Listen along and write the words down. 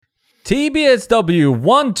TBSW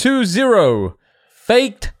 120,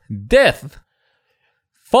 faked death,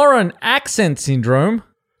 foreign accent syndrome,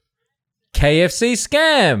 KFC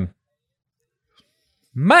scam,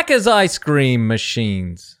 Maccas ice cream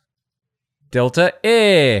machines, Delta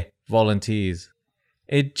Air volunteers,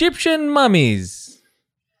 Egyptian mummies.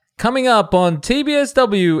 Coming up on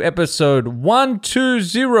TBSW episode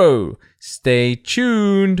 120. Stay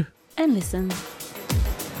tuned. And listen.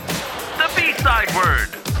 The B-side word.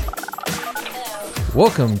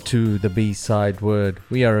 Welcome to the B-side word.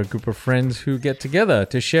 We are a group of friends who get together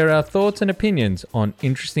to share our thoughts and opinions on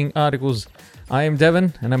interesting articles. I am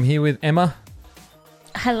Devon and I'm here with Emma.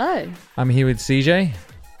 Hello. I'm here with CJ.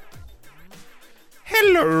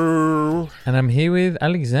 Hello. And I'm here with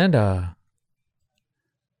Alexander.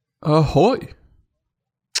 Ahoy.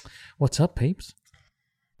 What's up, peeps?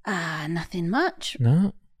 Nothing much.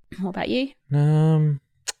 No. What about you?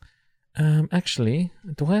 Actually,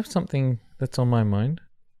 do I have something that's on my mind?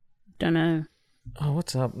 Don't know. Oh,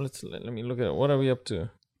 what's up? Let me look at it. What are we up to?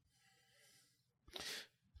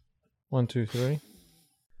 1, 2, 3.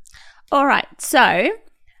 All right. So, you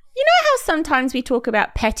know how sometimes we talk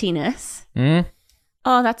about pettiness?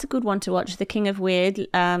 Oh, that's a good one to watch. The King of Weird.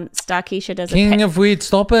 Starkeisha does King of Weird,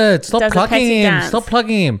 stop it. Stop does a plugging petty him. dance. Stop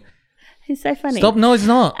plugging him. He's so funny. Stop. No, it's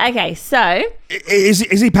not. Okay, so Is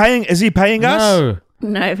he paying us?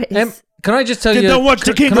 No. but he's, Can I just tell Then you? don't watch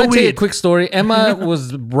the King Can of I tell you a Weird. quick story? Emma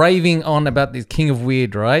was raving on about this King of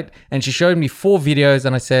Weird, right? And she showed me 4 videos,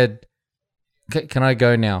 and I said, "Can I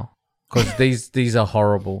go now? Because these are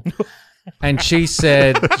horrible." And she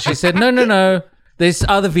said, "No. This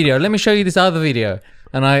other video. Let me show you this other video."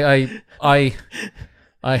 And I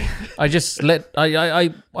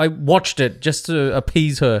watched it just to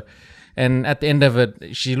appease her. And at the end of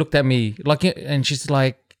it, she looked at me and she's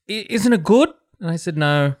like, "Isn't it good?" And I said,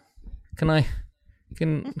 "No. This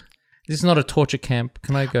is not a torture camp.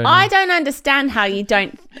 Can I go now?" I don't understand how you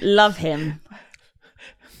don't love him.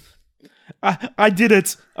 I did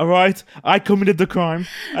it, all right? I committed the crime.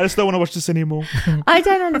 I just don't want to watch this anymore. I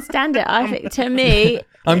don't understand it. I think, to me,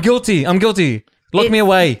 I'm guilty. Lock me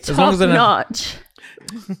away. As long as I don't. notch.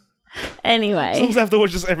 Anyway. As long as I have to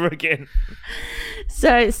watch this ever again.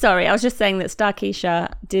 So, sorry, I was just saying that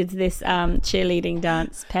Starkeisha did this cheerleading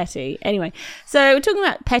dance, petty. Anyway, so we're talking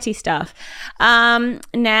about petty stuff.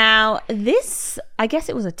 Now, this, I guess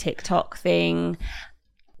it was a TikTok thing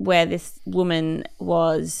where this woman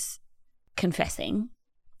was confessing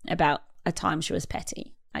about a time she was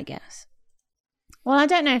petty, I guess. Well, I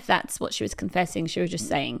don't know if that's what she was confessing. She was just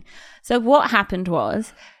saying. So what happened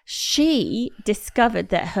was she discovered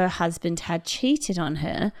that her husband had cheated on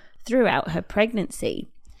her throughout her pregnancy.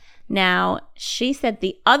 Now, she said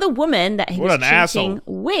the other woman that he was cheating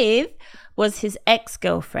with was his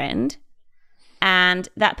ex-girlfriend, and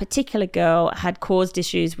that particular girl had caused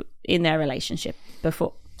issues in their relationship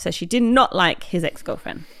before. So she did not like his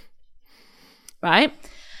ex-girlfriend. Right?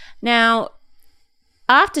 Now,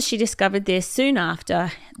 after she discovered this, soon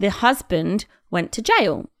after, the husband went to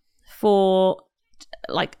jail for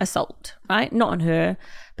like assault, right? Not on her,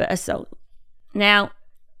 but assault. Now,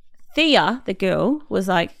 Thea, the girl, was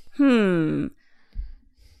like, because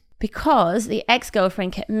the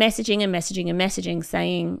ex-girlfriend kept messaging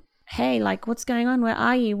saying, "Hey, like, what's going on? Where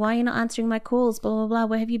are you? Why are you not answering my calls? Blah, blah, blah.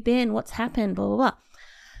 Where have you been? What's happened? Blah, blah, blah."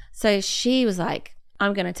 So she was like,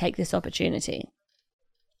 "I'm going to take this opportunity."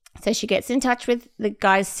 So she gets in touch with the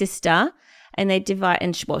guy's sister, and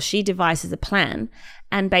she devises a plan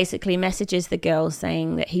and basically messages the girl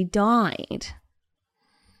saying that he died.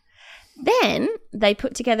 Then they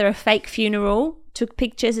put together a fake funeral, took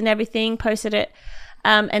pictures and everything, posted it,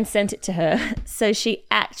 and sent it to her. So she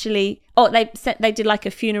actually, they did like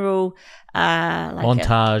a funeral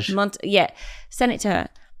Montage. Sent it to her.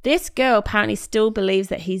 This girl apparently still believes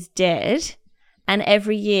that he's dead, and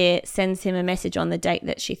every year sends him a message on the date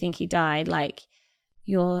that she think he died, like,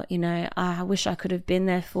 I wish I could have been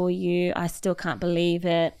there for you. I still can't believe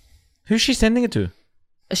it. Who's she sending it to?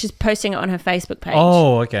 She's posting it on her Facebook page.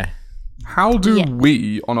 Oh, okay. How do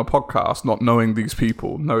we, on a podcast, not knowing these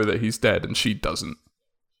people, know that he's dead and she doesn't?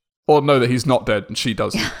 Or know that he's not dead and she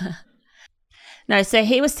doesn't? No, so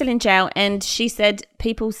he was still in jail, and she said,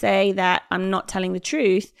 people say that I'm not telling the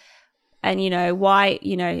truth, and, why,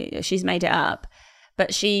 she's made it up.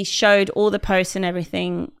 But she showed all the posts and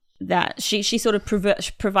everything that she sort of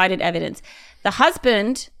provided evidence. The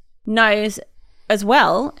husband knows as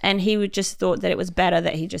well, and he would just thought that it was better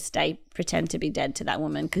that he just pretend to be dead to that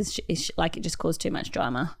woman, because it just caused too much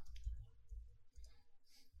drama.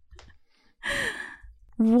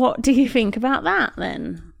 What do you think about that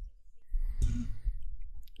then?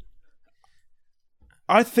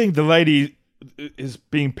 I think the lady is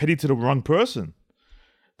being petty to the wrong person.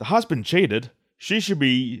 The husband cheated. She should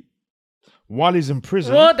be, while he's in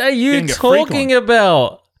prison. What are you getting a freak talking on.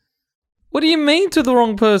 about? What do you mean to the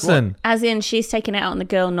wrong person? As in, she's taking it out on the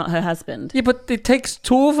girl, not her husband. Yeah, but it takes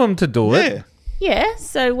two of them to do it. Yeah. Yeah,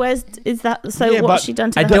 so is that? So Yeah, what's but she done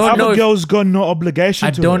to I the The don't husband? know other if- girl's got no obligation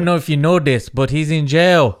I to don't her. know if you know this, but he's in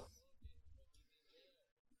jail.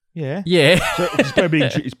 Yeah. Yeah. So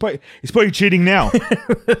he's probably cheating now.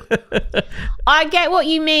 I get what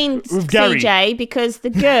you mean, With Gary. CJ, because the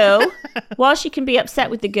girl, while she can be upset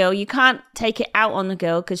with the girl, you can't take it out on the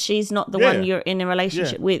girl because she's not the Yeah. one you're in a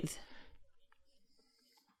relationship Yeah. with.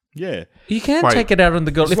 Yeah. You can't Wait. take it out on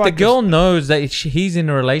the girl. It's If like the girl knows that he's in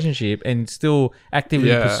a relationship and still actively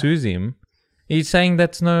Yeah. pursues him, he's saying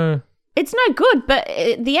that's no... It's no good, but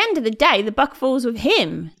at the end of the day, the buck falls with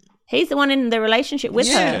him. He's the one in the relationship with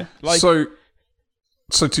her. Like, So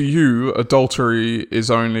to you, adultery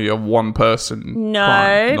is only a one person No,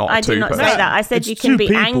 crime, not I two did not person. say that. I said It's you can two be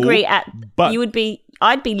people, angry at, but-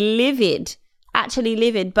 I'd be livid, actually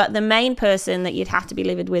livid, but the main person that you'd have to be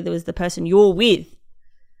livid with was the person you're with.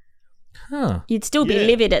 Huh. You'd still be Yeah.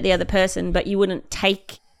 livid at the other person, but you wouldn't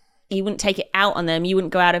take it out on them. You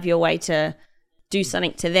wouldn't go out of your way to do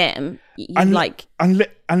something to them. You'd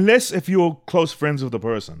unless if you're close friends with the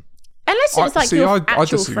person. unless it's like See, your I actual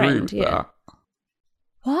disagree friend. with Yeah. that.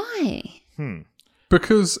 Why?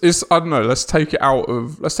 Because it's, I don't know, let's take it out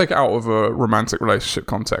of a romantic relationship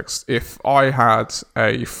context. If I had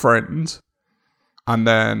a friend and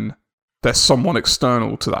then there's someone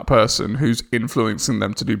external to that person who's influencing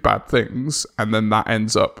them to do bad things, and then that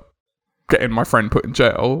ends up getting my friend put in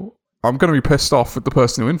jail, I'm going to be pissed off with the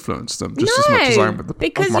person who influenced them just as much as I am with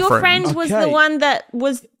because my your friend was the Okay. one that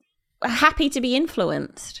was happy to be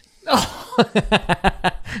influenced.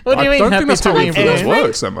 What do I you mean don't happy think that's to how be influence influenced?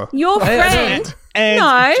 works, Emma. Your friend, And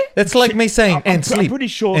no, It's like me saying, I'm and sleep, pretty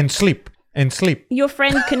sure- and sleep, and sleep. your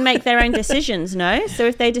friend can make their own decisions. No, so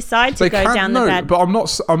if they decide to They go can down no, the bad, but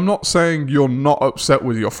I'm not saying you're not upset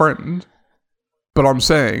with your friend, but I'm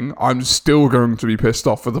saying I'm still going to be pissed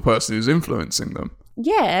off with the person who's influencing them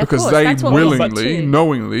yeah, of because course, they that's what we said willingly, too.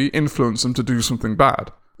 knowingly influence them to do something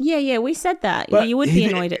bad. Yeah, we said that. But You would be he-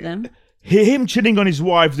 annoyed at them. him cheating on his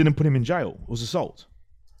wife didn't put him in jail. It was assault.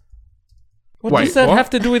 What Wait, does that what? have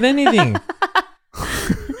to do with anything?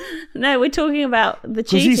 No, we're talking about the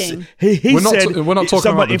 'Cause he cheating. he We're not said we're not talking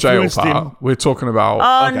someone about the jail influenced part. him. We're talking about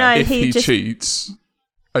Oh Okay. no, if he he just cheats.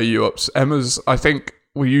 Are you upset? Emma's. I think.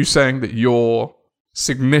 Were you saying that you're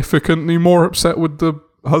significantly more upset with the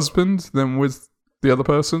husband than with the other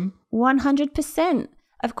person? 100%.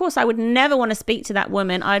 Of course, I would never want to speak to that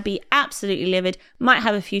woman. I'd be absolutely livid. Might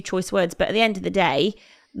have a few choice words, but at the end of the day,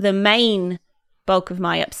 the main bulk of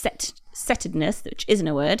my upsetedness, which isn't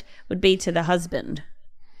a word, would be to the husband.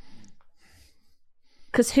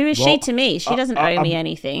 Because who is she Well, to me? She doesn't owe me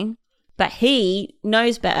anything. But he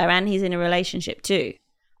knows better, and he's in a relationship too.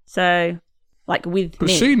 So, like with But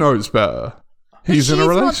me. she knows better. But He's in a she's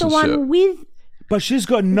relationship. not the one with. But she's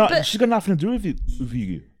got But- she's got nothing to do with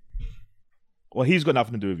you. Or he's got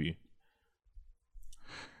nothing to do with you.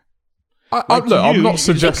 Like look, to I'm you, not it's-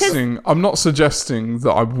 suggesting. I'm not suggesting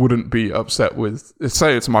that I wouldn't be upset with.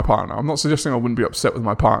 Say it's my partner. I'm not suggesting I wouldn't be upset with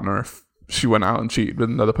my partner if she went out and cheated with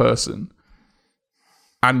another person.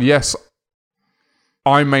 And yes,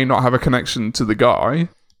 I may not have a connection to the guy,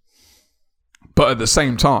 but at the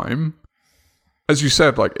same time, as you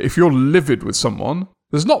said, like if you're livid with someone,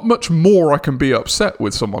 there's not much more I can be upset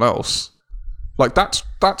with someone else. Like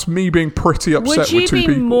that's me being pretty upset Would you with two be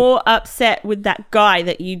people. more upset with that guy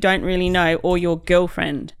that you don't really know or your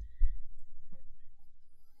girlfriend?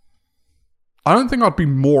 I don't think I'd be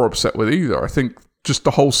more upset with either. I think just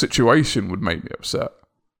the whole situation would make me upset.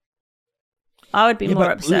 I would be Yeah, more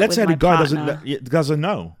but upset let's with say my the guy partner. doesn't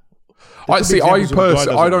know. I could see. be examples where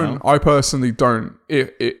the guy doesn't know. I personally don't.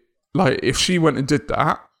 If she went and did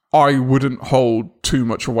that, I wouldn't hold too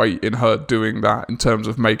much weight in her doing that in terms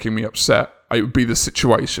of making me upset. It would be the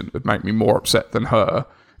situation that would make me more upset than her.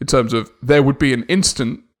 In terms of there would be an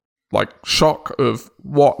instant like shock of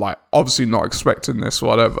what, like obviously not expecting this,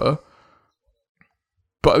 whatever.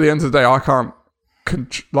 But at the end of the day, I can't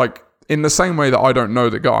like in the same way that I don't know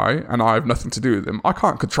the guy and I have nothing to do with him. I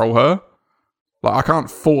can't control her. Like I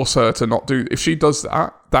can't force her to not do. If she does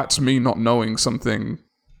that, that's me not knowing something.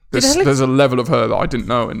 There's a level of her that I didn't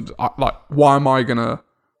know, and why am I gonna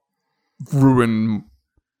ruin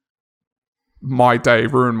my day,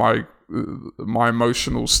 ruin my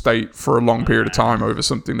emotional state for a long period of time over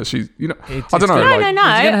something that she's, I don't know. No, like, No.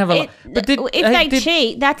 It's gonna have a lot- but If they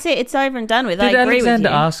cheat, that's it. It's over and done with. I Did agree Alexander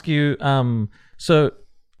with you. ask you, so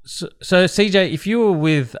So CJ, if you were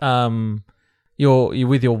with you're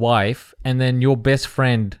with your wife, and then your best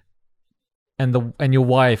friend and your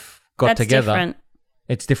wife got That's together, different.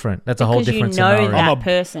 it's different. That's a whole different Because you know scenario. that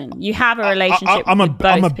person. You have a relationship I'm with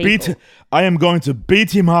both people. I am going to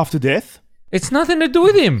beat him half to death. It's nothing to do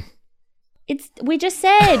with him. We just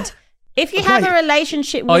said if you have a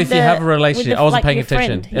relationship with If you have a relationship, I wasn't paying your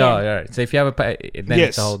attention. friend, Yeah, yeah. Right. So if you have then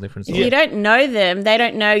it's a whole different If story. you don't know them, they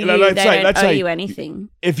don't know you. Let's They say- don't owe say- you anything.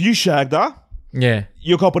 If you shagged her, Yeah,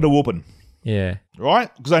 you're copping a whooping, yeah.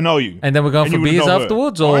 right? Because I know you. And then we're going And for you wouldn't beers know her,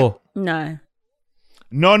 afterwards, right? or No.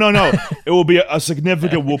 No. It will be a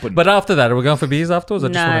significant whooping. but after that, are we going for beers afterwards? I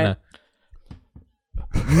just No. want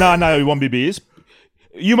to know. No, it won't be beers.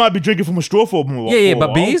 You might be drinking from a straw for a while. Yeah, for a but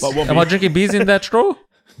while, beers? won't Am be- I drinking beers in that straw?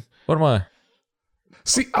 What am I?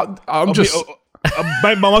 See, I'm just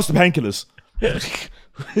most of the painkillers.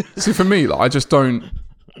 see for me, like, I just don't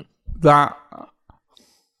that.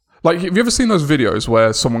 Like, have you ever seen those videos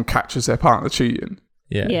where someone catches their partner cheating,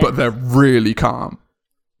 Yeah. Yeah. but they're really calm?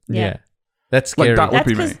 Yeah. That's scary. Like that would That's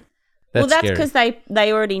be 'cause- me. That's scary. because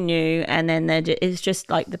they already knew, and then it's just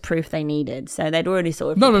like the proof they needed. So they'd already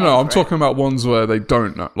sort of No. prepared I'm for it. talking about ones where they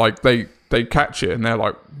don't know. Like they catch it and they're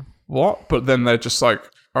like, "What?" But then they're just like,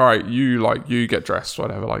 "All right, you get dressed,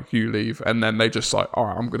 whatever. Like you leave," and then they just like, "All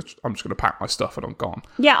right, I'm just gonna pack my stuff and I'm gone."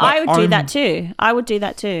 Yeah, Like, I would do that too. I would do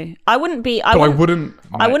that too. I wouldn't be. But I wouldn't.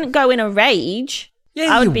 I wouldn't go in a rage.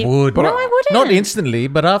 Yeah, I would you be, would. No, But I wouldn't. Not instantly,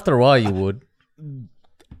 but after a while you would.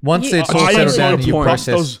 Once You- it's all I settled am down, going you to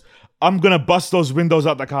process. I'm gonna bust those windows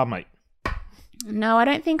out the car, mate. No, I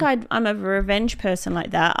don't think I'm a revenge person like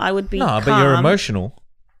that. I would be. No, but you're calm. emotional.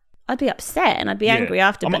 I'd be upset and I'd be angry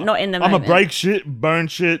after, but not in the I'm moment. a break shit, burn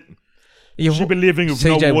shit. You Should be living with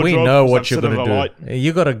no CJ, we wardrobe, know because what that's you're sort of gonna a do. light.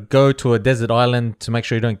 You gotta go to a desert island to make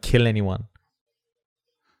sure you don't kill anyone.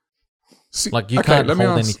 See, Like you okay, can't let me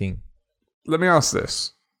hold ask- anything. Let me ask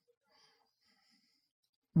this.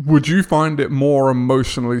 Would you find it more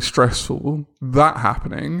emotionally stressful that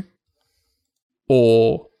happening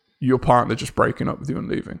or your partner just breaking up with you and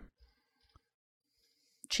leaving?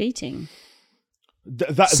 Cheating.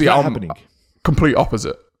 That's See, that I'm happening. complete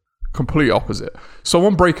opposite. Complete opposite.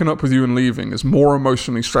 Someone breaking up with you and leaving is more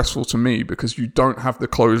emotionally stressful to me because you don't have the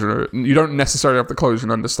closure. You don't necessarily have the closure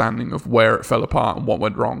and understanding of where it fell apart and what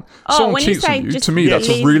went wrong. Oh, Someone when you cheats say on you. just To me, that's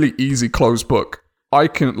leave- a really easy closed book. I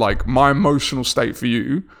can, like, my emotional state for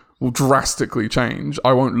you will drastically change.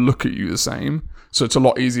 I won't look at you the same. So it's a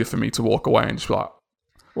lot easier for me to walk away and just be like,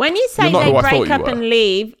 When you say You're not they who I thought break you up were. and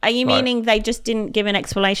leave, are you Right. meaning they just didn't give an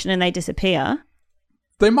explanation and they disappear?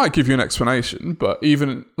 they might give you an explanation, but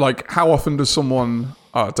even, like, how often does someone,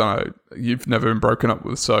 I don't know, you've never been broken up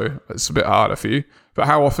with, so it's a bit harder for you, but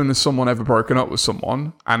how often has someone ever broken up with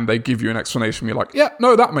someone and they give you an explanation, you're like, yeah,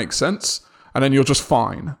 no, that makes sense, and then you're just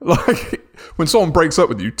fine. Like, when someone breaks up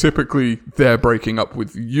with you, typically they're breaking up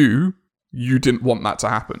with you, you didn't want that to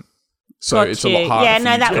happen. So Got it's you. a lot harder Yeah, for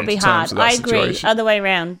no, you to that come would be to terms hard. with that I agree. situation. Other way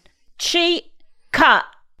around. Cheat, cut,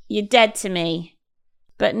 you're dead to me.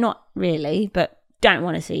 But not really, but don't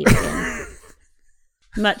want to see you again.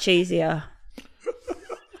 Much easier.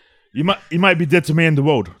 You might be dead to me in the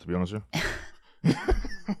world, to be honest with you.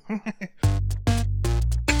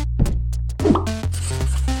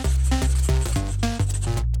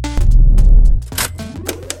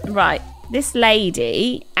 Right. This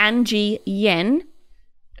lady, Angie Yen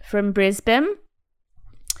from Brisbane.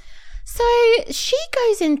 So she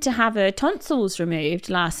goes in to have her tonsils removed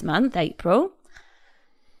last month, April.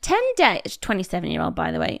 10 days, 27-year-old,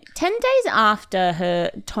 by the way. 10 days after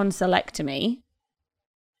her tonsillectomy.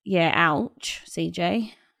 Yeah, ouch,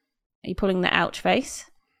 CJ. Are you pulling the ouch face?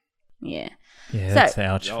 Yeah. Yeah, So- that's the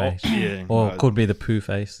ouch Oh, face. yeah. Or it could be the poo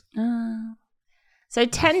face. So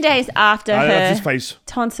 10 days after That's her his face.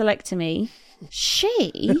 tonsillectomy,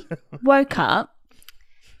 she woke up,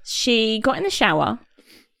 she got in the shower,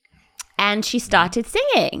 and she started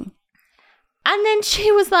singing. And then she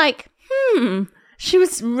was like, She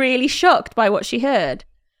was really shocked by what she heard.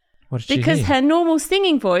 What did she Because hear? her normal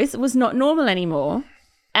singing voice was not normal anymore,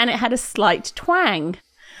 and it had a slight twang.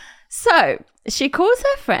 So she calls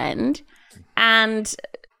her friend, and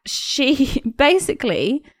she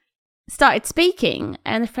basically started speaking,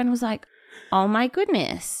 and the friend was like, oh my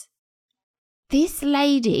goodness, this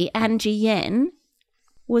lady, Angie Yen,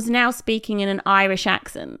 was now speaking in an Irish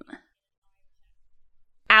accent.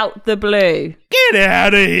 Out the blue. Get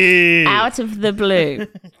out of here! Out of the blue.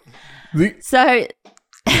 The- So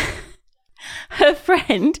her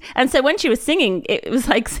friend, and so when she was singing, it was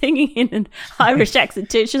like singing in an Irish accent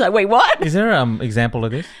too. She was like, wait, what? Is there an example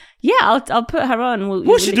of this? Yeah, I'll put her on.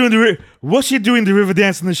 Was she doing the river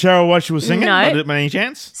dance in the shower while she was singing? No. By any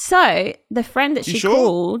chance? So the friend that You she sure?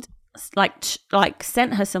 called, like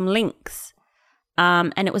sent her some links,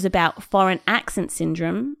 and it was about foreign accent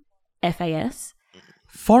syndrome, FAS.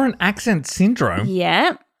 Foreign accent syndrome?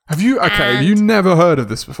 Yeah, Have you And- never heard of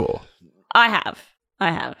this before? I have.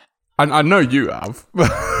 And I know you have.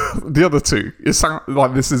 The other two, it sounds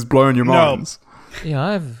like this is blowing your No. minds.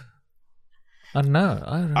 Yeah, I don't know.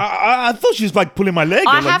 I thought she was like pulling my leg.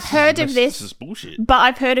 I I'm like, have heard of this. This is bullshit. But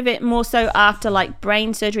I've heard of it more so after like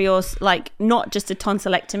brain surgery or like not just a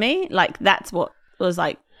tonsillectomy. Like that's what was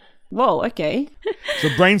like, whoa, okay. So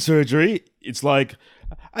brain surgery, it's like,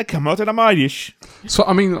 I come out and I'm Irish. So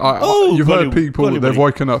I mean, you've heard people they've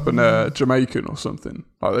woken up and they're Jamaican or something.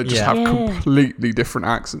 Like they just Yeah. have Yeah. completely different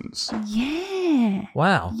accents. Yeah.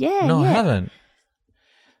 Wow. Yeah, No, I yeah. haven't.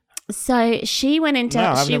 So she went into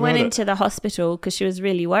No, I've never heard it. the hospital because she was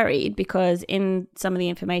really worried because in some of the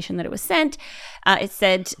information that it was sent, it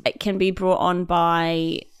said it can be brought on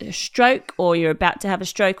by a stroke or you're about to have a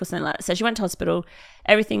stroke or something like that. So she went to hospital.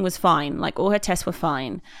 Everything was fine. Like all her tests were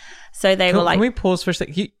fine. So they were like, Can we pause for a sec?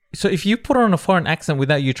 So if you put on a foreign accent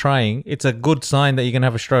without you trying, it's a good sign that you're going to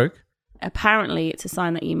have a stroke? apparently it's a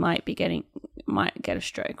sign that you might get a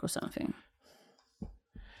stroke or something.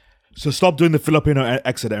 So stop doing the Filipino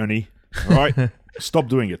accent, Ernie. All right? Stop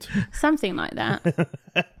doing it. Something like that.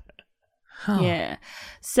 Yeah.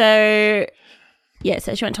 So she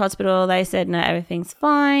went to hospital. They said, no, everything's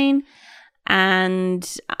fine. And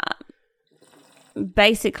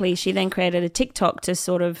basically, she then created a TikTok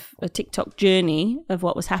a TikTok journey of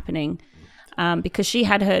what was happening because she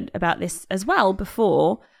had heard about this as well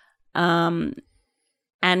before.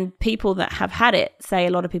 And people that have had it say,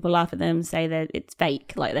 a lot of people laugh at them, say that it's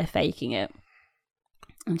fake, like they're faking it.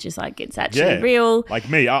 And she's like, it's actually real. Like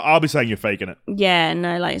me, I'll be saying you're faking it. Yeah,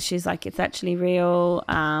 no, like she's like, it's actually real.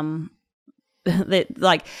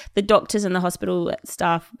 The doctors and the hospital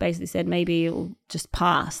staff basically said maybe it will just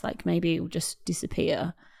pass, like maybe it will just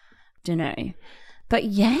disappear. Don't know. But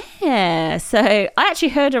yeah, so I actually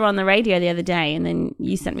heard her on the radio the other day, and then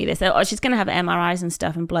you sent me this. Oh, she's going to have MRIs and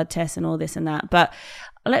stuff and blood tests and all this and that. But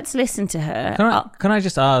let's listen to her. Can I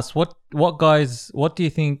just ask, what do you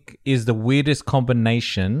think is the weirdest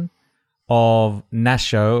combination of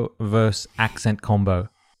Nasho versus accent combo?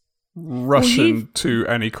 Russian to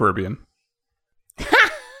any Caribbean.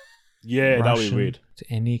 Yeah, that would be Russian weird. to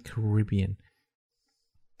any Caribbean.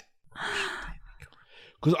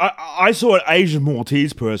 Because I saw an Asian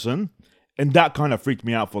Maltese person, and that kind of freaked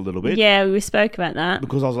me out for a little bit. Yeah, we spoke about that.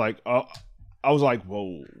 Because I was like,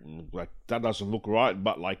 whoa, like that doesn't look right.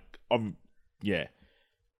 But like, yeah,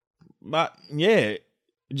 but yeah,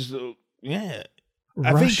 just yeah.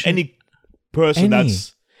 I think any person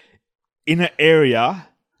that's in an area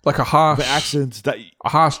Like a harsh the accents that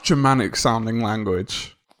Germanic sounding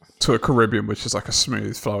language to a Caribbean, which is like a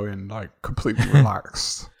smooth flowing, like completely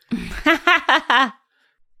relaxed.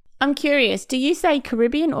 I'm curious, do you say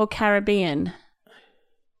Caribbean or Caribbean?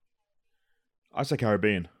 I say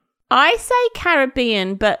Caribbean. I say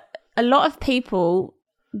Caribbean, but a lot of people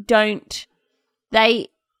don't. They,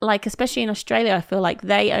 like, especially in Australia, I feel like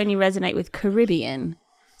they only resonate with Caribbean.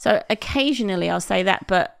 So occasionally I'll say that,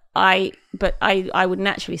 but I would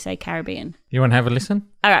naturally say Caribbean. You want to have a listen?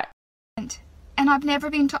 All right. And I've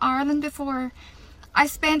never been to Ireland before. I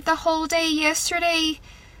spent the whole day yesterday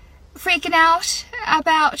freaking out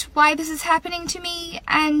about why this is happening to me,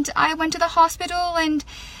 and I went to the hospital, and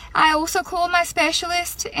I also called my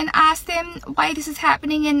specialist and asked them why this is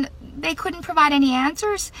happening, and they couldn't provide any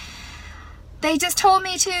answers. They just told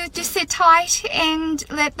me to just sit tight and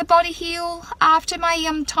let the body heal after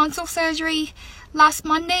my tonsil surgery last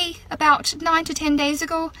Monday, about 9 to 10 days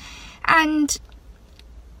ago. And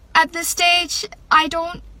at this stage, I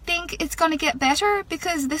don't think it's going to get better,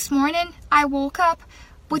 because this morning I woke up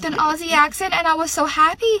with an Aussie accent and I was so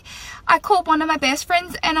happy. I called one of my best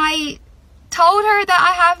friends and I told her that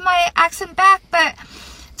I have my accent back, but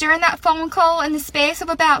during that phone call, in the space of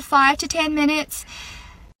about 5 to 10 minutes...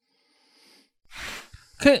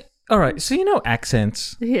 Okay, all right. So you know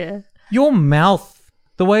accents. Yeah. Your mouth,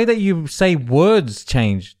 the way that you say words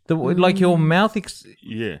changed. Like your mouth.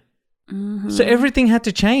 Yeah. So everything had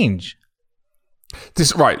to change.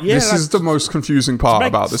 This is the most confusing part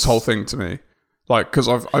about this whole thing to me. Like, because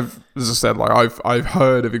I've as I said, like I've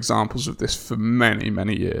heard of examples of this for many,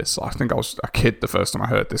 many years. I think I was a kid the first time I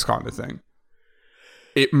heard this kind of thing.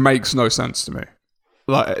 It makes no sense to me.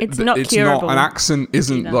 Like, It's not curable. An accent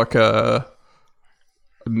isn't like a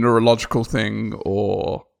neurological thing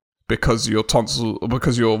or because your tonsil,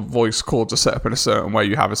 because your voice cords are set up in a certain way.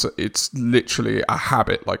 You have it's literally a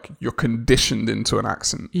habit. Like you're conditioned into an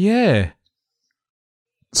accent. Yeah.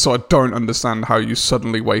 So I don't understand how you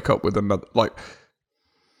suddenly wake up with another. Like,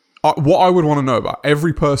 what I would want to know about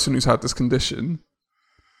every person who's had this condition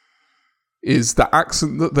is the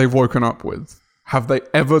accent that they've woken up with. Have they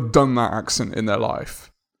ever done that accent in their life?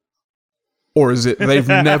 Or is it they've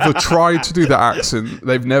never tried to do that accent?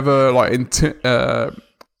 They've never like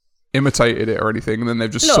imitated it or anything, and then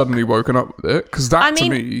they've just suddenly woken up with it? Because that, to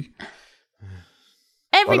me...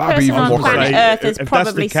 Every that'd be person even on more planet crazy. Earth has if probably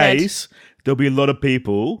that's the said, case, there'll be a lot of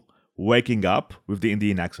people waking up with the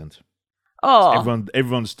Indian accent. "Oh,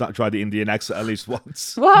 Everyone's tried the Indian accent at least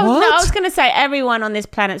once. well, no, What? I was going to say everyone on this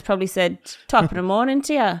planet's probably said top of the morning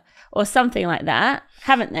to you or something like that,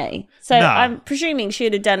 haven't they? So No. I'm presuming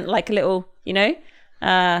she'd have done like a little,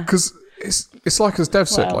 Because it's like as Dev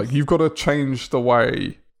said, Well. like you've got to change the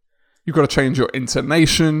way, you've got to change your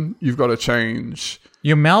intonation, you've got to change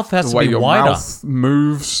Your mouth has the to way be your wider. mouth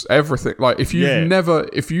moves, everything. Like if you Yeah.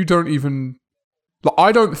 if you don't even, like,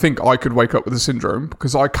 I don't think I could wake up with a syndrome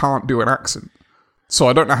because I can't do an accent. So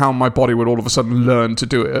I don't know how my body would all of a sudden learn to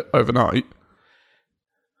do it overnight.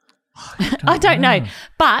 I don't know.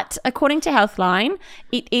 But according to Healthline,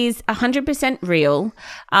 it is 100% real.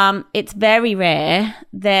 It's very rare.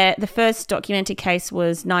 The first documented case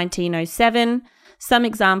was 1907. Some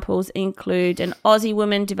examples include an Aussie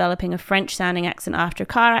woman developing a French-sounding accent after a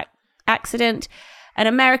car accident. An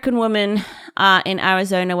American woman in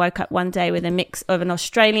Arizona woke up one day with a mix of an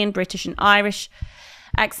Australian, British and Irish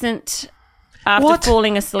accent after What?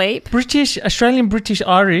 falling asleep. Australian, British,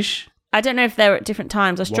 Irish. I don't know if they were at different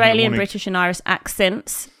times. Australian, morning. British and Irish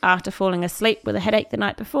accents after falling asleep with a headache the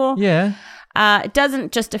night before. Yeah. It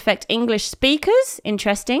doesn't just affect English speakers.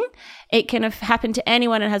 Interesting. It can have happened to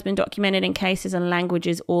anyone and has been documented in cases and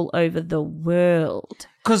languages all over the world.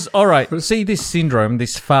 Because, all right, see this syndrome,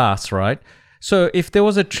 this farce, right? So if there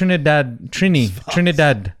was a Trinidadian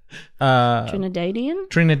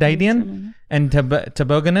Trinidadian? and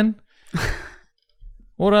Tobagoan,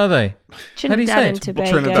 what are they? How do you Trinidad say and it?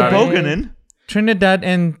 Tobago. Trinidad. Boganin? Trinidad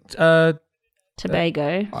and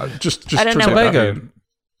Tobago. Just I don't know. Tobago. Trinidadian.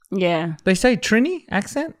 Yeah. They say Trini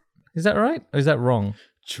accent? Is that right? Or is that wrong?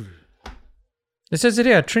 It says it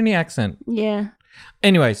here, Trini accent. Yeah.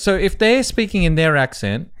 Anyway, so if they're speaking in their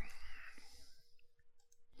accent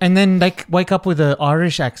and then they wake up with an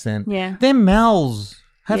Irish accent, Yeah. their mouths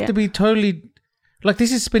have Yeah. to be totally like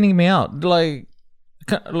this is spinning me out. Like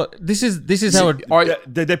this is how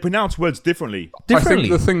it They pronounce words differently. differently. I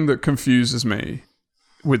think the thing that confuses me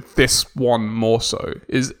with this one more so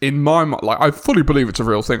is in my mind, like I fully believe it's a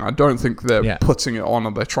real thing. I don't think they're putting it on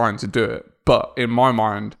or they're trying to do it. But in my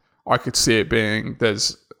mind, I could see it being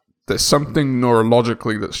there's something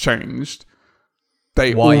neurologically that's changed.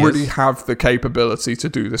 They already have the capability to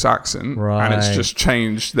do this accent, and it's Right. just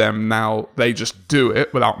changed them now. They just do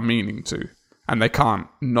it without meaning to, and they can't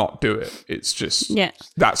not do it. It's just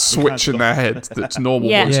that switch in their head that's normal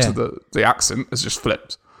voice to the accent has just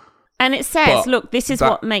flipped. And it says, But look, this is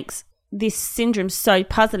what makes this syndrome so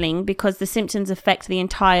puzzling because the symptoms affect the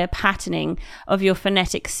entire patterning of your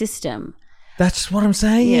phonetic system. That's what I'm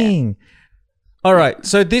saying. All right,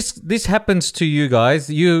 so this happens to you guys.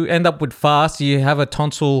 You end up with fast. You have a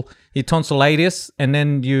tonsillitis, and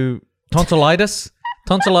then tonsillitis,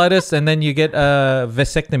 and then you get a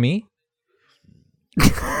vasectomy.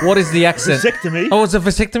 What is the accent? Vasectomy? Oh, it's a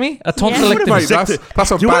vasectomy? A tonsillectomy? Mate,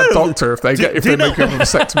 that's a Do you bad know- doctor if they make you have a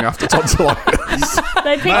vasectomy after tonsillitis.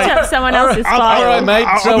 They picked up someone else's file. all right, mate.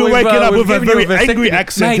 I'll So be we've, waking up we've with a given you very angry vasectomy.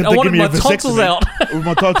 accent. Mate, if I they wanted give me my a vasectomy. tonsils out. With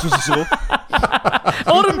my tonsils sore. I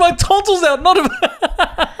wanted my tonsils out, not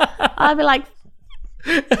a... I'd be like,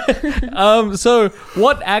 So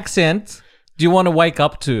what accent do you want to wake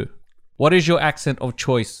up to? What is your accent of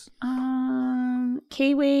choice?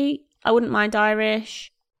 Kiwi. I wouldn't mind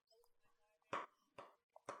Irish.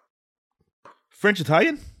 French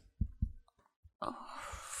Italian?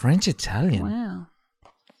 French Italian? Wow.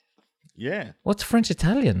 Yeah. What's French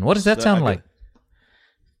Italian? What does that sound like?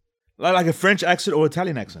 Like a French accent or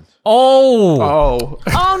Italian accent? Oh! Oh,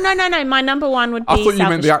 Oh, no. My number one would be I thought you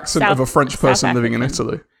meant the South- accent of a French South person living in African.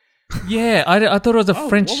 Italy. Yeah, I thought it was a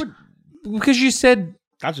French... what would- Because you said...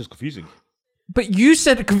 That's just confusing. But you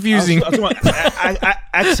said confusing. That's what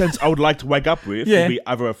accents I would like to wake up with Yeah. would be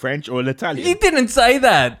either a French or an Italian. You didn't say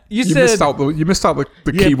that. You You said... missed out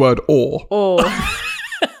the keyword or. Oh,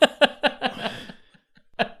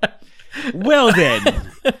 Well then,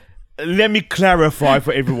 let me clarify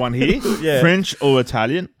for everyone here. French or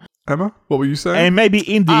Italian? Emma, what were you saying? And maybe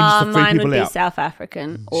Indian just to freak Mine would people be out. South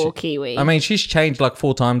African or Kiwi. I mean, she's changed like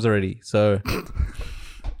 4 times already. So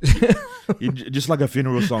Just like a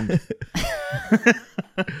funeral song.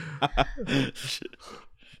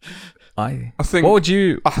 I think- What would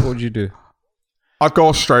you do? I'd go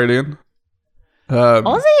Australian.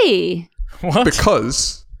 Aussie. What?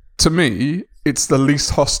 Because, to me, it's the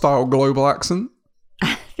least hostile global accent.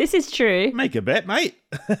 This is true. Make a bet, mate.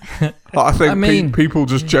 I think I mean- people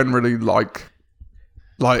just generally like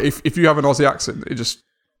if you have an Aussie accent, it just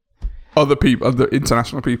other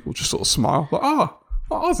international people just sort of smile like,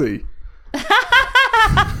 Aussie.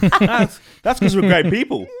 That's because we're great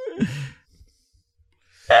people.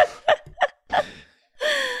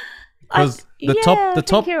 Because the I top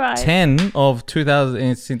think you're right. 10 of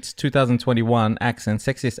 2000 since 2021 accents,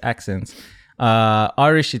 sexiest accents,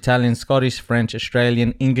 Irish, Italian, Scottish, French,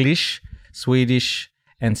 Australian, English, Swedish,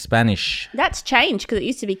 and Spanish. That's changed because it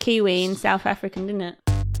used to be Kiwi and South African, didn't it?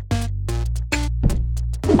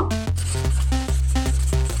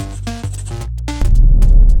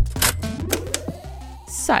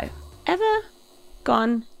 So, ever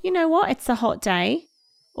gone, you know what, it's a hot day,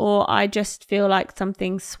 or I just feel like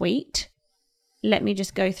something sweet, let me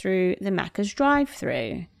just go through the Maccas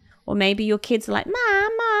drive-through. Or maybe your kids are like,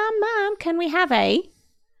 Mom, can we have a...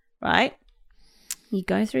 Right? You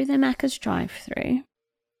go through the Maccas drive-through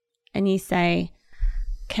and you say,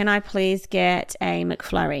 can I please get a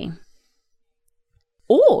McFlurry?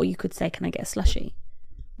 Or you could say, can I get a slushie?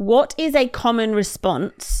 What is a common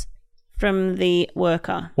response from the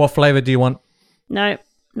worker? What flavor do you want? No,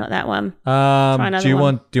 not that one. Try another Do you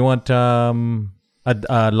one. want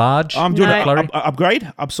a large? I'm doing No. an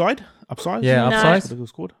upgrade, upside. Yeah, No. upsize. That's what it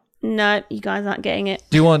was called. No, you guys aren't getting it.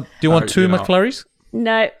 Do you want No, 2 you're not. McFlurries?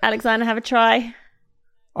 No, Alexander, have a try.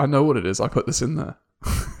 I know what it is. I put this in there.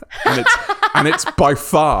 and it's by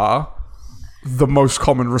far the most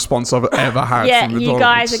common response I've ever had Yeah, from you McDonald's.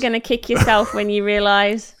 guys are going to kick yourself when you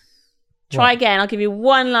realise. Try again. I'll give you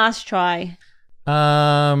one last try.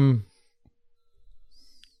 Hot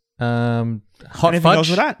Anything fudge? else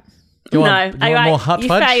with that? You No, want, you want more hot you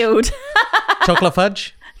fudge? failed. Chocolate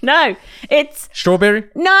fudge? No, it's... Strawberry?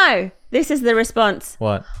 No, this is the response.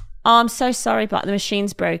 What? Oh, I'm so sorry, but the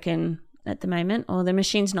machine's broken at the moment, or the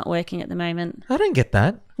machine's not working at the moment. I don't get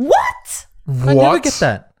that. What? I never get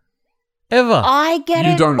that. Ever. I get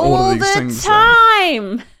You it don't all order these the things, then?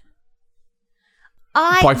 time.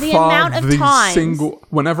 By the far, amount of the times.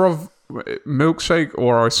 whenever I've milkshake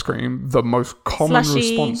or ice cream, the most common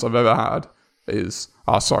Slushy. response I've ever had is,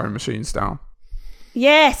 sorry, machine's down.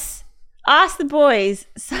 Yes. Ask the boys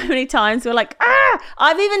so many times. We're like,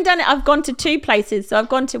 I've even done it. I've gone to 2 places. So I've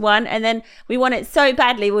gone to one and then we want it so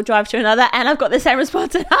badly, we'll drive to another and I've got the same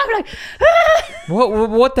response. And I'm like,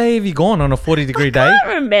 What day have you gone on a 40-degree day?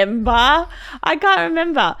 I can't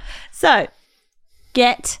remember. So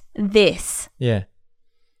get this. Yeah.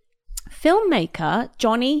 Filmmaker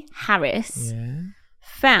Johnny Harris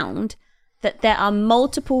found that there are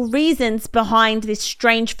multiple reasons behind this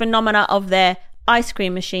strange phenomena of their ice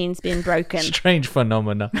cream machines being broken. Strange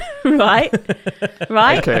phenomena. Right?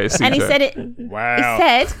 Okay, And he CJ. said it. Wow. He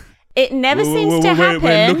said it never seems to happen.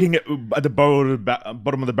 We're looking at the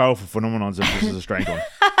bottom of the barrel for phenomenons. This is a strange one.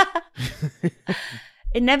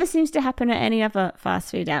 It never seems to happen at any other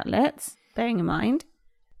fast food outlets, bearing in mind.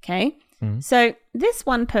 Okay. So this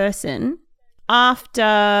one person,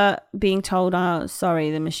 after being told, oh,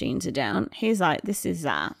 sorry, the machines are down, he's like, this is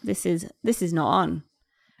not on.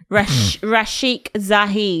 Rashik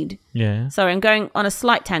Zahid. Yeah. Sorry, I'm going on a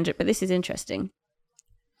slight tangent, but this is interesting.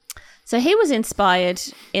 So he was inspired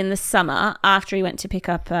in the summer after he went to pick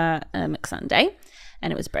up a McSunday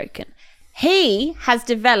and it was broken. He has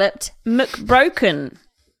developed McBroken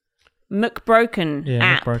Yeah,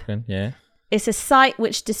 app. broken. Yeah. It's a site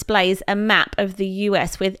which displays a map of the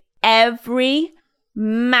US with every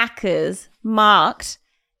Maccas marked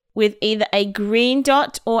with either a green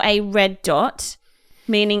dot or a red dot,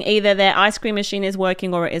 meaning either their ice cream machine is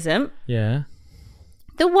working or it isn't. Yeah.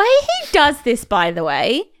 The way he does this, by the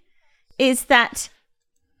way, is that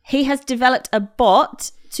he has developed a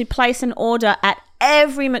bot to place an order at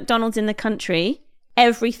every McDonald's in the country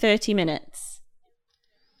every 30 minutes.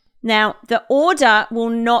 Now, the order will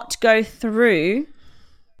not go through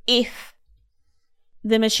if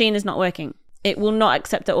the machine is not working. It will not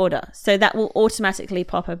accept the order. So that will automatically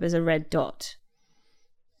pop up as a red dot.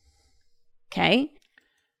 Okay.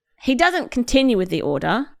 He doesn't continue with the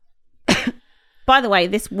order. By the way,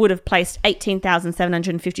 this would have placed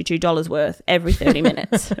 $18,752 worth every 30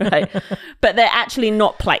 minutes, right? But they're actually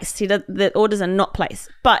not placed. The orders are not placed.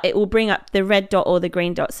 But it will bring up the red dot or the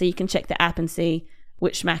green dot so you can check the app and see,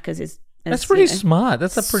 which Maccas is. That's pretty smart.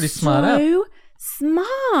 That's a pretty smart app. So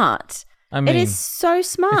smart. I mean, it is so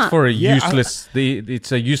smart. It's for a useless.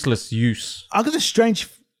 It's a useless use. I got a strange.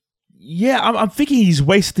 Yeah, I'm thinking he's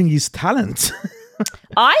wasting his talent.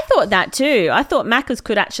 I thought that too. I thought Maccas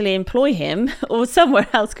could actually employ him, or somewhere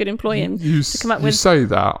else could employ him to come up You with. say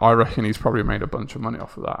that, I reckon he's probably made a bunch of money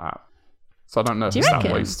off of that app. So I don't know if Do you it's that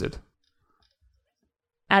reckon? wasted.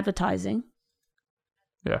 Advertising.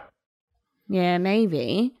 Yeah. Yeah,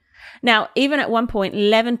 maybe. Now, even at one point,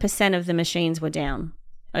 11% of the machines were down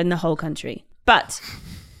in the whole country. But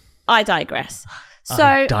I digress. So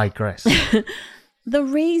I digress. the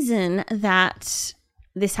reason that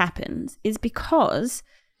this happens is because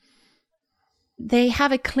they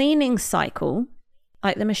have a cleaning cycle.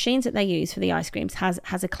 Like the machines that they use for the ice creams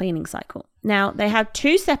has a cleaning cycle. Now, they have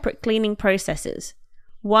 2 separate cleaning processes.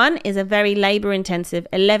 One is a very labor-intensive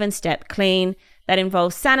 11-step clean that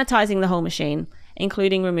involves sanitizing the whole machine,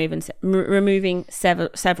 including removing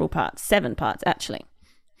several parts, 7 parts actually.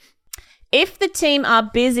 If the team are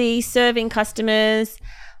busy serving customers,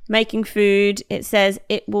 making food, it says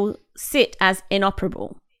it will sit as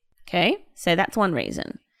inoperable. Okay, so that's one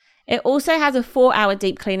reason. It also has a 4-hour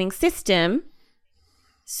deep cleaning system.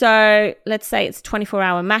 So let's say it's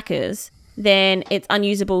 24-hour Maccas, then it's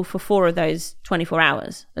unusable for 4 of those 24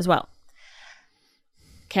 hours as well.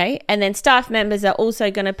 Okay, and then staff members are also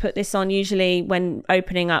going to put this on usually when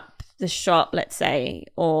opening up the shop, let's say,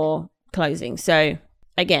 or closing. So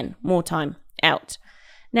again, more time out.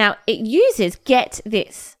 Now, it uses, get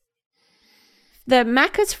this, the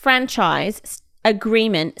Maccas franchise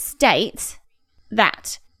agreement states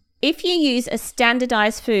that if you use a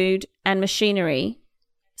standardized food and machinery,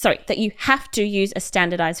 that you have to use a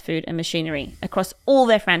standardized food and machinery across all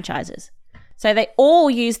their franchises. So they all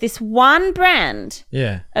use this one brand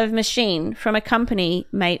of machine from a company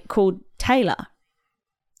called Taylor.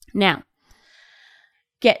 Now,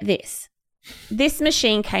 get this. This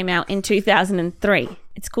machine came out in 2003.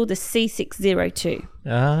 It's called the C602.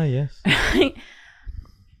 Ah, yes.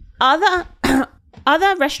 Other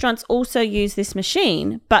restaurants also use this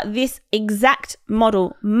machine, but this exact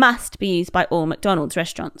model must be used by all McDonald's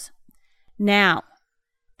restaurants. Now,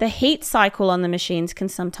 the heat cycle on the machines can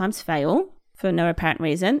sometimes fail for no apparent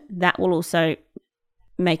reason. That will also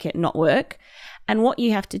make it not work. And what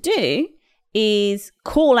you have to do is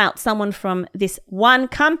call out someone from this one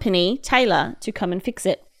company, Taylor, to come and fix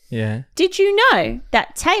it. Yeah. Did you know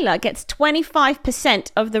that Taylor gets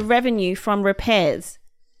 25% of the revenue from repairs?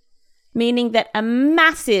 Meaning that a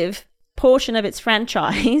massive portion of its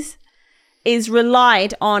franchise is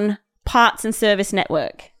relied on parts and service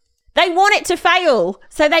network. They want it to fail,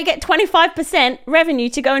 so they get 25% revenue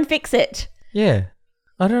to go and fix it. Yeah.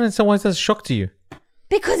 I don't understand why that's a shock to you.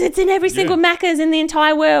 Because it's in every single Maccas in the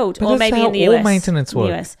entire world. But or that's maybe how in the all US. maintenance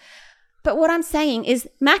work. US. But what I'm saying is,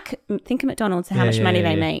 think of McDonald's, how much money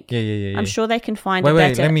they make. Yeah. I'm sure they can find wait, a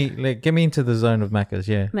better. get me into the zone of Maccas,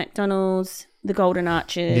 yeah. McDonald's, the Golden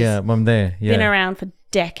Arches. Yeah, I'm there, yeah. Been around for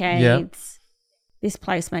decades. Yeah. This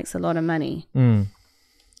place makes a lot of money. Mm.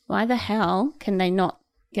 Why the hell can they not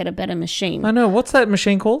get a better machine? I know. What's that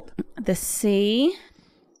machine called? The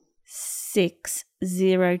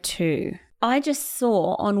C602. I just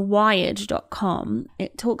saw on Wired.com,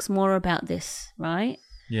 it talks more about this, right?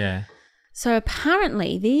 Yeah. So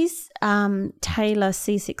apparently these Taylor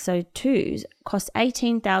C602s cost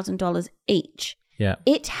 $18,000 each. Yeah.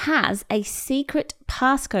 It has a secret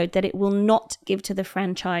passcode that it will not give to the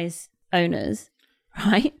franchise owners,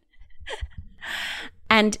 right?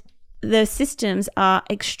 And the systems are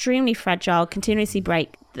extremely fragile, continuously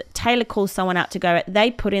break. Taylor calls someone out to go. They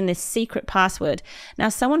put in this secret password. Now,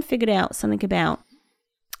 someone figured out something about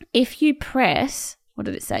if you press, what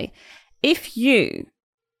did it say?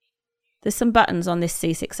 There's some buttons on this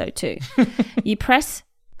C602. You press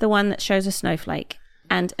the one that shows a snowflake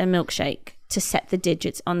and a milkshake to set the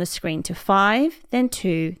digits on the screen to 5, then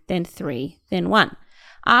 2, then 3, then 1.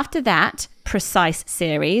 After that precise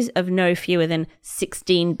series of no fewer than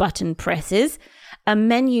 16 button presses, a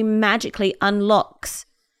menu magically unlocks.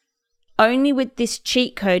 Only with this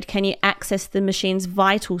cheat code can you access the machine's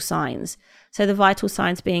vital signs. So the vital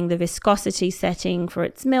signs being the viscosity setting for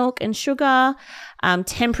its milk and sugar,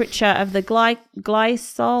 temperature of the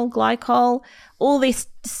glycol, all this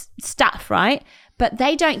stuff, right? But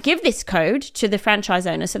they don't give this code to the franchise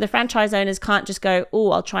owner. So the franchise owners can't just go,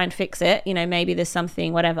 oh, I'll try and fix it. You know, maybe there's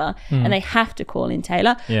something, whatever. And they have to call in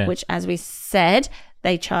Taylor, which, as we said,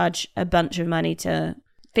 they charge a bunch of money to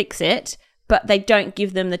fix it, but they don't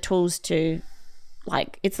give them the tools to,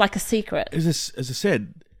 it's like a secret. As I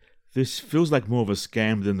said, this feels like more of a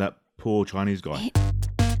scam than that poor Chinese guy.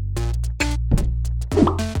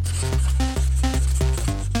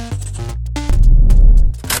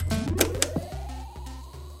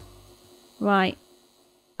 Right.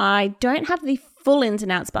 I don't have the full ins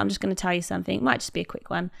and outs, but I'm just going to tell you something. It might just be a quick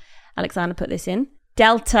one. Alexander put this in.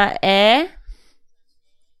 Delta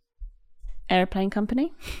airplane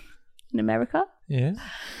company in America. Yeah.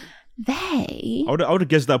 They I would have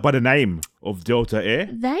guessed that by the name of Delta Air.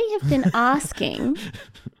 have been asking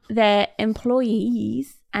their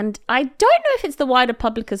employees, and I don't know if it's the wider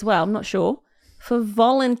public as well, I'm not sure, for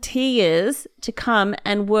volunteers to come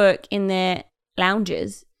and work in their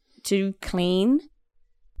lounges to clean,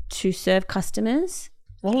 to serve customers.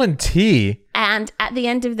 Volunteer. And at the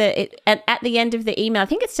end of the email, I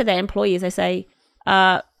think it's to their employees, they say,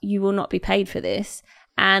 you will not be paid for this.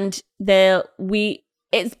 And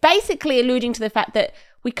it's basically alluding to the fact that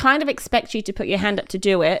we kind of expect you to put your hand up to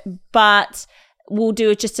do it, but we'll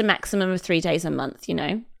do just a maximum of 3 days a month, you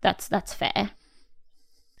know. That's fair.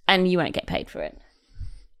 And you won't get paid for it.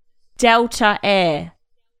 Delta Air,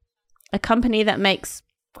 a company that makes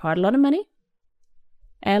quite a lot of money.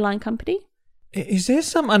 Airline company. Is there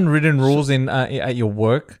some unwritten rules at your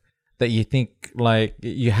work that you think like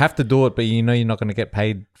you have to do it, but you know you're not going to get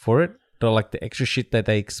paid for it? Or like the extra shit that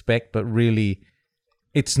they expect, but really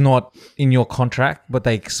it's not in your contract, but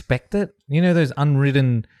they expect it? You know, those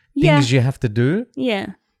unwritten things you have to do?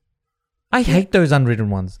 Yeah. I hate those unwritten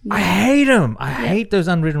ones. Yeah. I hate them. I hate those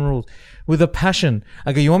unwritten rules with a passion.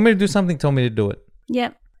 Okay, you want me to do something? Tell me to do it.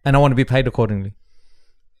 Yep. And I want to be paid accordingly.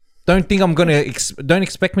 Don't think I'm going to... don't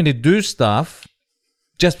expect me to do stuff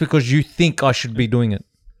just because you think I should be doing it.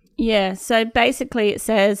 Yeah, so basically it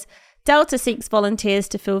says... Delta seeks volunteers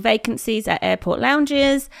to fill vacancies at airport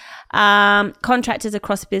lounges. Contractors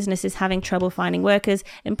across businesses having trouble finding workers.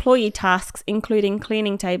 Employee tasks, including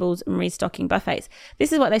cleaning tables and restocking buffets.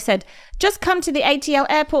 This is what they said. Just come to the ATL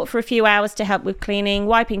airport for a few hours to help with cleaning,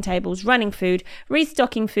 wiping tables, running food,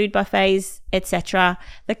 restocking food buffets, etc.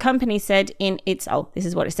 The company said in its... this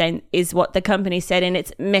is what it's saying, is what the company said in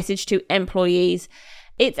its message to employees.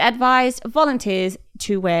 It's advised volunteers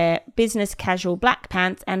to wear business casual black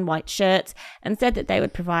pants and white shirts, and said that they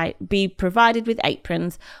would be provided with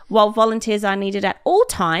aprons. While volunteers are needed at all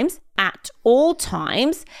times,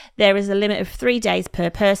 there is a limit of 3 days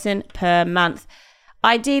per person per month.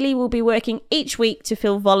 Ideally, we'll be working each week to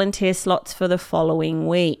fill volunteer slots for the following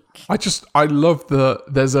week. I love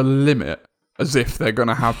there's a limit, as if they're going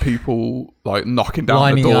to have people like knocking down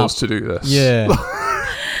lining the doors up to do this. Yeah.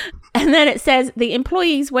 And then it says the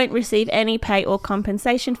employees won't receive any pay or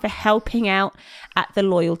compensation for helping out at the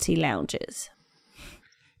loyalty lounges.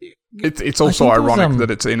 It's also ironic that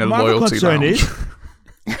it's in a loyalty lounge.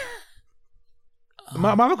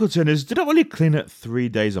 My other concern is, do they only clean it 3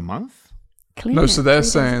 days a month? No, so they're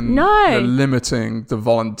saying they're limiting the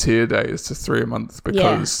volunteer days to 3 a month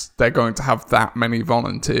because they're going to have that many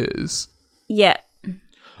volunteers. Yeah.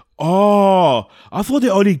 Oh, I thought they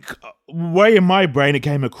only... way in my brain it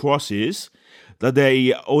came across is that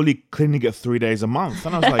they only cleaning it 3 days a month.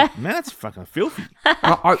 And I was like, man, that's fucking filthy.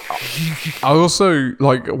 I also,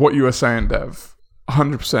 like what you were saying, Dev,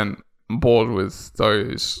 100% on board with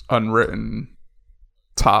those unwritten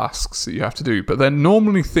tasks that you have to do. But they're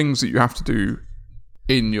normally things that you have to do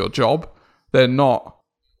in your job. They're not,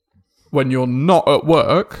 when you're not at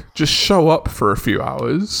work, just show up for a few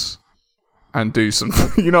hours and do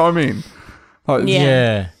something. You know what I mean? Like,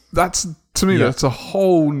 yeah. That's, to me, that's a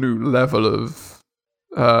whole new level of,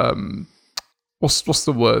 what's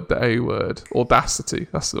the word, the A word? Audacity,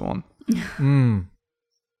 that's the one.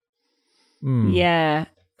 Yeah.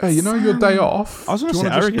 Hey, you know your day off? I was going to say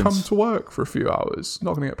just arrogance. come to work for a few hours,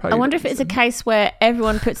 not going to get paid. I wonder if it's a case where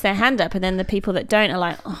everyone puts their hand up and then the people that don't are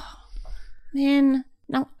like, oh, man,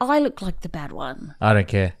 no, I look like the bad one. I don't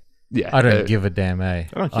care. Yeah, I don't give a damn, eh?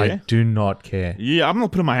 I don't care. I do not care. Yeah, I'm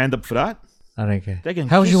not putting my hand up for that. I don't care. They can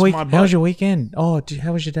How was your kiss week? my butt. How was your weekend? Oh,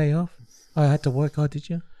 how was your day off? Oh, I had to work. Oh, did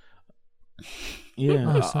you?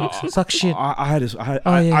 Yeah. Oh, suck shit.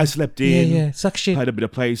 I slept in. Yeah. Suck shit. Had a bit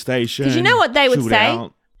of PlayStation. Because you know what they would chilled say?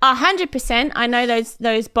 out. 100%. I know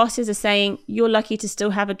those bosses are saying you're lucky to still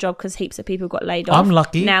have a job because heaps of people got laid off. I'm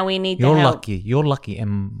lucky. Now we need You're the help. lucky. You're lucky,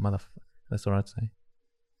 motherfucker. That's what I'd say.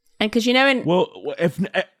 And because you know, Well, if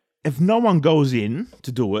no one goes in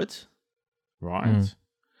to do it, right?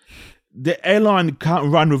 The airline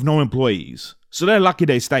can't run with no employees. So they're lucky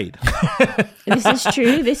they stayed.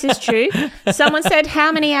 this is true. Someone said,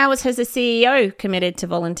 how many hours has the CEO committed to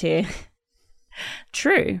volunteer?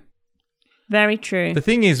 True. Very true. The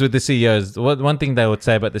thing is with the CEOs, one thing they would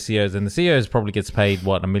say about the CEOs, and the CEOs probably gets paid,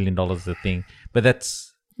 $1 million a thing. But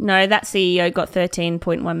that's... No, that CEO got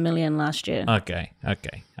 13.1 million last year. Okay.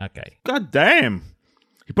 God damn.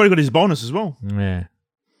 He probably got his bonus as well. Yeah.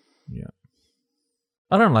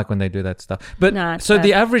 I don't like when they do that stuff. But No, it's so bad.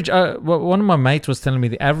 the average, one of my mates was telling me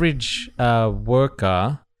the average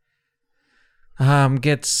worker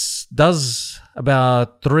does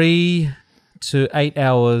about 3 to 8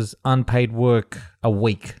 hours unpaid work a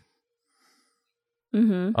week.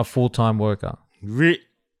 Mm-hmm. A full-time worker. Really?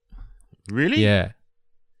 Yeah.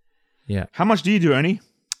 How much do you do, Ernie?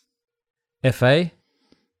 FA?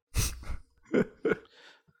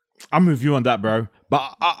 I'm with you on that, bro.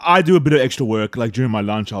 But I do a bit of extra work. Like during my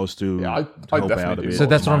lunch, I'll still Yeah, I help out definitely a do. bit. So more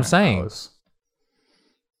that's than what I'm my saying. hours.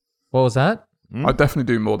 What was that? I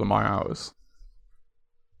definitely do more than my hours.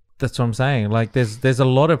 That's what I'm saying. Like there's a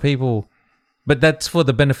lot of people, but that's for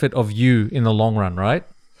the benefit of you in the long run, right?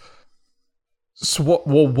 So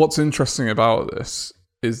what's interesting about this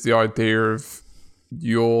is the idea of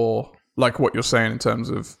like what you're saying in terms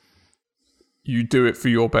of you do it for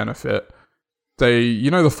your benefit. The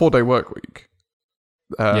 4-day work week.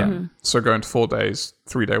 So going to 4 days,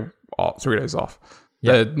 3 days off.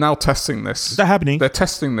 Yeah. They're now testing this. Is that happening? They're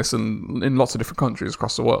testing this in lots of different countries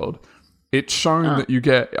across the world. It's shown that you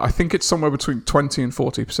get, I think it's somewhere between 20 and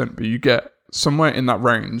 40%, but you get somewhere in that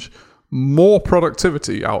range more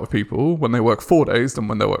productivity out of people when they work 4 days than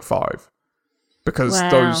when they work 5. Because Wow.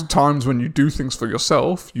 those times when you do things for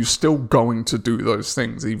yourself, you're still going to do those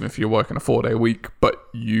things, even if you're working a 4-day week, but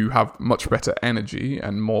you have much better energy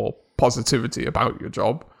and more positivity about your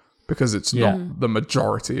job because it's not the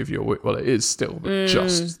majority of your week. Well, it is still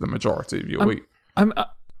just the majority of your week.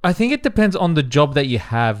 I think it depends on the job that you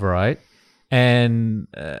have, right? And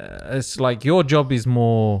it's like your job is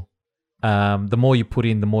more, the more you put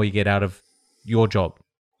in, the more you get out of your job.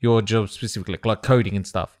 Your job specifically, like coding and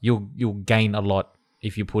stuff. You'll gain a lot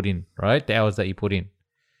if you put in, right? The hours that you put in.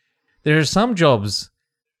 There are some jobs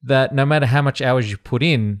that no matter how much hours you put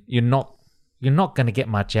in, you're not going to get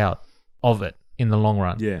much out of it in the long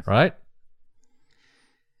run, right?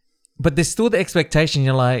 But there's still the expectation.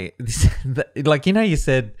 You're like, like you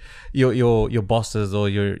said, your bosses or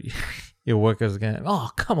your workers are going, oh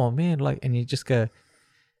come on, man, like, and you just go,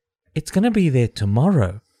 it's gonna be there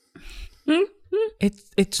tomorrow.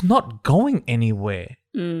 It's not going anywhere.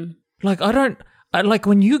 Like like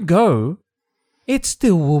when you go, it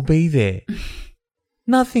still will be there.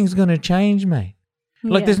 Nothing's gonna change, mate.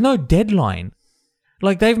 Like there's no deadline.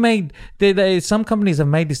 Like they've made, some companies have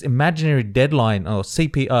made this imaginary deadline or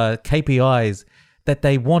KPIs that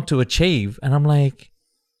they want to achieve, and I'm like,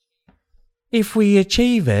 if we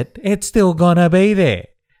achieve it, it's still gonna be there.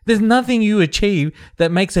 There's nothing you achieve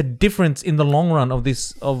that makes a difference in the long run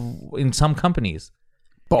in some companies.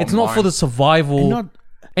 Bottom It's not line. for the survival,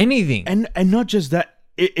 anything. And not just that.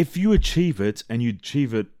 If you achieve it and you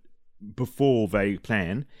achieve it before they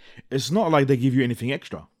plan, it's not like they give you anything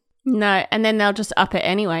extra. No, and then they'll just up it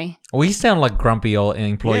anyway. We sound like grumpy old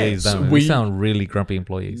employees, Yeah, don't so we? We sound really grumpy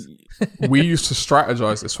employees. We used to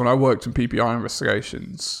strategize this when I worked in PPI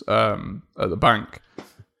investigations at the bank.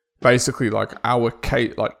 Basically, like our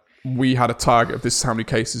case, like we had a target of this is how many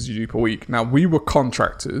cases you do per week. Now we were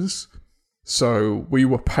contractors, so we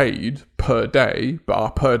were paid per day, but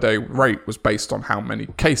our per day rate was based on how many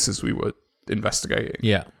cases we were investigating.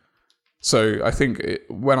 Yeah. So I think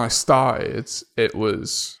when I started, it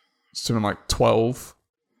was something like 12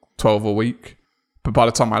 a week. But by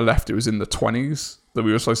the time I left, it was in the 20s that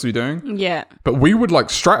we were supposed to be doing. Yeah. But we would like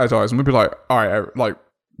strategize and we'd be like, all right, like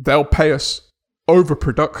they'll pay us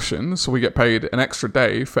overproduction. So we get paid an extra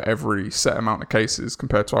day for every set amount of cases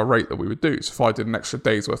compared to our rate that we would do. So if I did an extra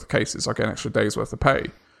day's worth of cases, I get an extra day's worth of pay.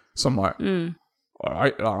 So I'm like, all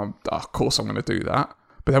right, of course I'm going to do that.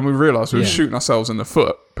 But then we realized we were shooting ourselves in the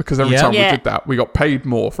foot because every time we did that, we got paid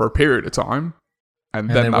more for a period of time. And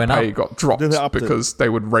then that pay got dropped because they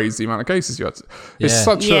would raise the amount of cases you had to. It's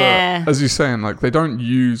such a, as you're saying, like they don't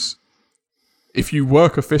use, if you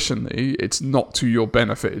work efficiently, it's not to your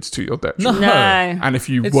benefit, it's to your detriment. No. And if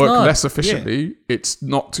you It's work not. less efficiently, it's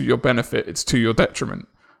not to your benefit, it's to your detriment.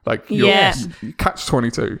 Like you're catch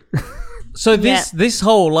 22. So this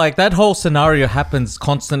whole, like that whole scenario happens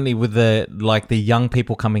constantly with the young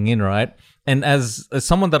people coming in, right? And as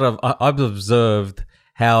someone that I've observed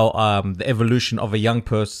how the evolution of a young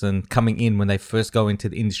person coming in when they first go into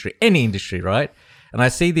the industry, any industry, right? And I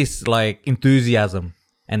see this like enthusiasm,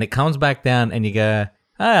 and it comes back down, and you go,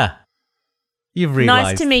 you've realized.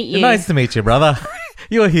 Nice to meet you. Nice to meet you, brother.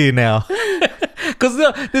 You're here now. Because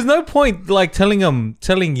there's no point like telling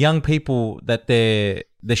young people that they're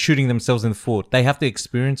shooting themselves in the foot. They have to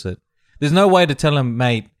experience it. There's no way to tell them,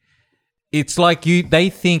 mate. It's like they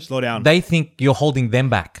think Slow down. They think you're holding them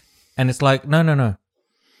back, and it's like no.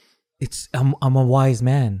 I'm a wise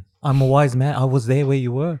man. I'm a wise man. I was there where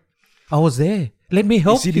you were. I was there. Let me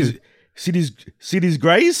help you. see these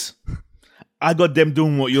greys? I got them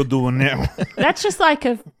doing what you're doing now. That's just like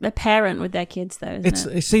a parent with their kids, though,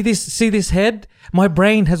 isn't it? See this head? My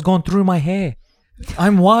brain has gone through my hair.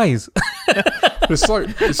 I'm wise. It's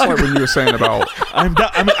like when you were saying about I am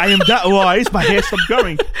that wise. My hair stopped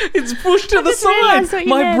growing. It's pushed to the just realised side. what you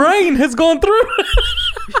My meant. brain has gone through.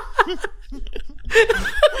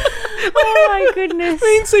 Oh my goodness.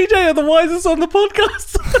 Me and CJ are the wisest on the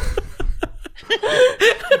podcast.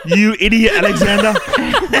 You idiot, Alexander.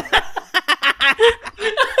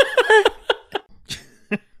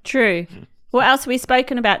 True. What else have we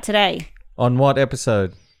spoken about today? On what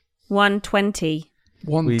episode? 120.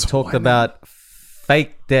 We talked about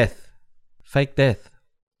fake death. Fake death.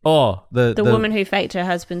 Oh, the woman who faked her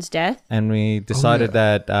husband's death. And we decided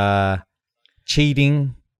that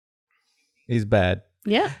cheating is bad.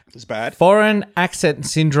 Yeah. It's bad. Foreign accent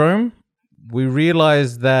syndrome. We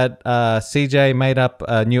realized that CJ made up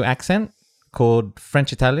a new accent called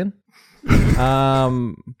French Italian.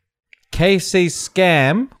 KFC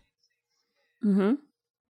scam. Mm-hmm.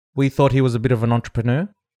 We thought he was a bit of an entrepreneur.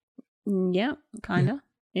 Yeah, kind of.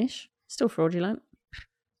 Ish. Still fraudulent.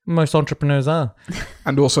 Most entrepreneurs are.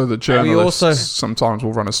 And also the journalists also- sometimes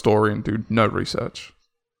will run a story and do no research.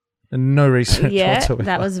 No research Yeah, whatsoever.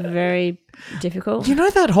 that was very difficult. You know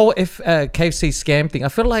that whole KFC scam thing? I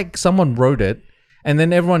feel like someone wrote it and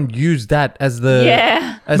then everyone used that as the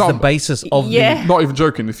Yeah. the basis of Yeah. Not even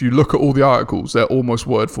joking, if you look at all the articles, they're almost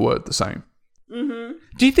word for word the same. the...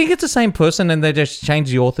 Do you think it's the same person and they just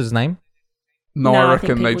changed the author's name? No, No, I I think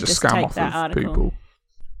reckon they people just just scam take off that of article. people.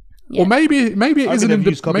 Yeah. Or maybe it I is think they've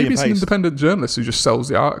used copy maybe and it's an paste. independent journalist who just sells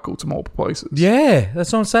the article to multiple places. Yeah,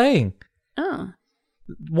 that's what I'm saying. Oh.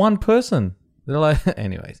 One person. They're like,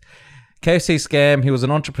 anyways. KFC scam, he was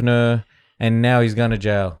an entrepreneur and now he's going to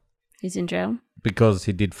jail He's in jail. because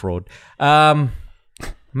he did fraud.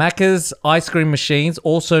 Maccas ice cream machines,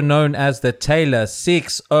 also known as the Taylor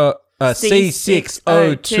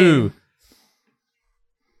C602,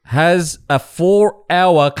 has a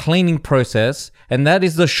 4-hour cleaning process, and that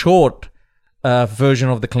is the short version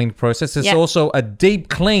of the cleaning process. It's Yep. also a deep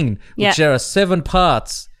clean, which Yep. there are 7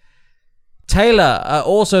 parts. Taylor are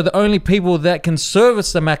also the only people that can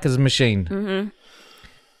service the Maccas machine. Mm-hmm.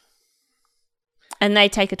 And they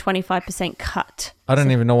take a 25% cut. I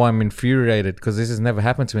don't even know why I'm infuriated because this has never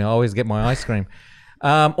happened to me. I always get my ice cream.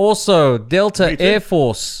 Also, Delta Air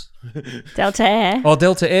Force. Delta Air. Oh,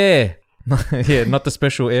 Delta Air. Yeah, not the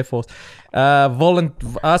Special Air Force.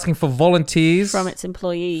 Asking for volunteers From its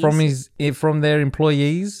employees. from their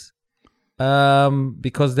employees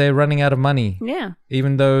because they're running out of money. Yeah.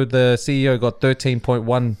 Even though the CEO got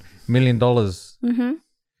 $13.1 million. Mm-hmm.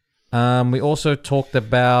 We also talked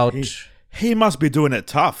about... He must be doing it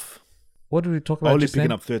tough. What did we talk about Only just picking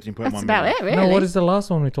then? up 13.1 That's about million. it, really. No, what is the last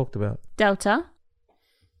one we talked about? Delta.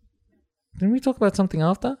 Didn't we talk about something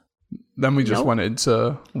after? Then we just Nope. went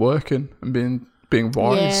into working and being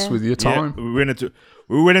wise Yeah. with your time. Yeah,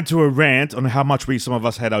 we went into a rant on how much some of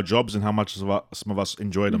us had our jobs and how much some of us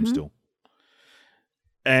enjoyed them still.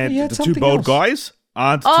 And Yeah, the two something bald else. guys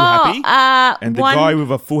aren't too happy. And the one guy with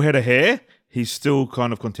a full head of hair, he's still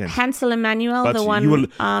kind of content. Hansel Emmanuel, But the one you will-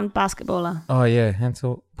 basketballer. Oh, yeah,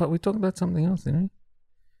 Hansel. But we talked about something else, didn't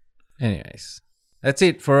we? Anyways, that's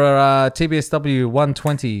it for TBSW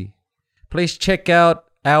 120. Please check out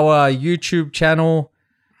our YouTube channel.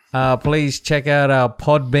 Please check out our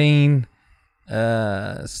Podbean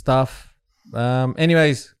stuff.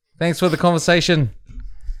 Anyways, thanks for the conversation.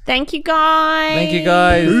 Thank you, guys. Thank you,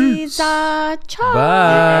 guys. Ciao.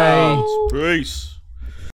 Bye. Peace.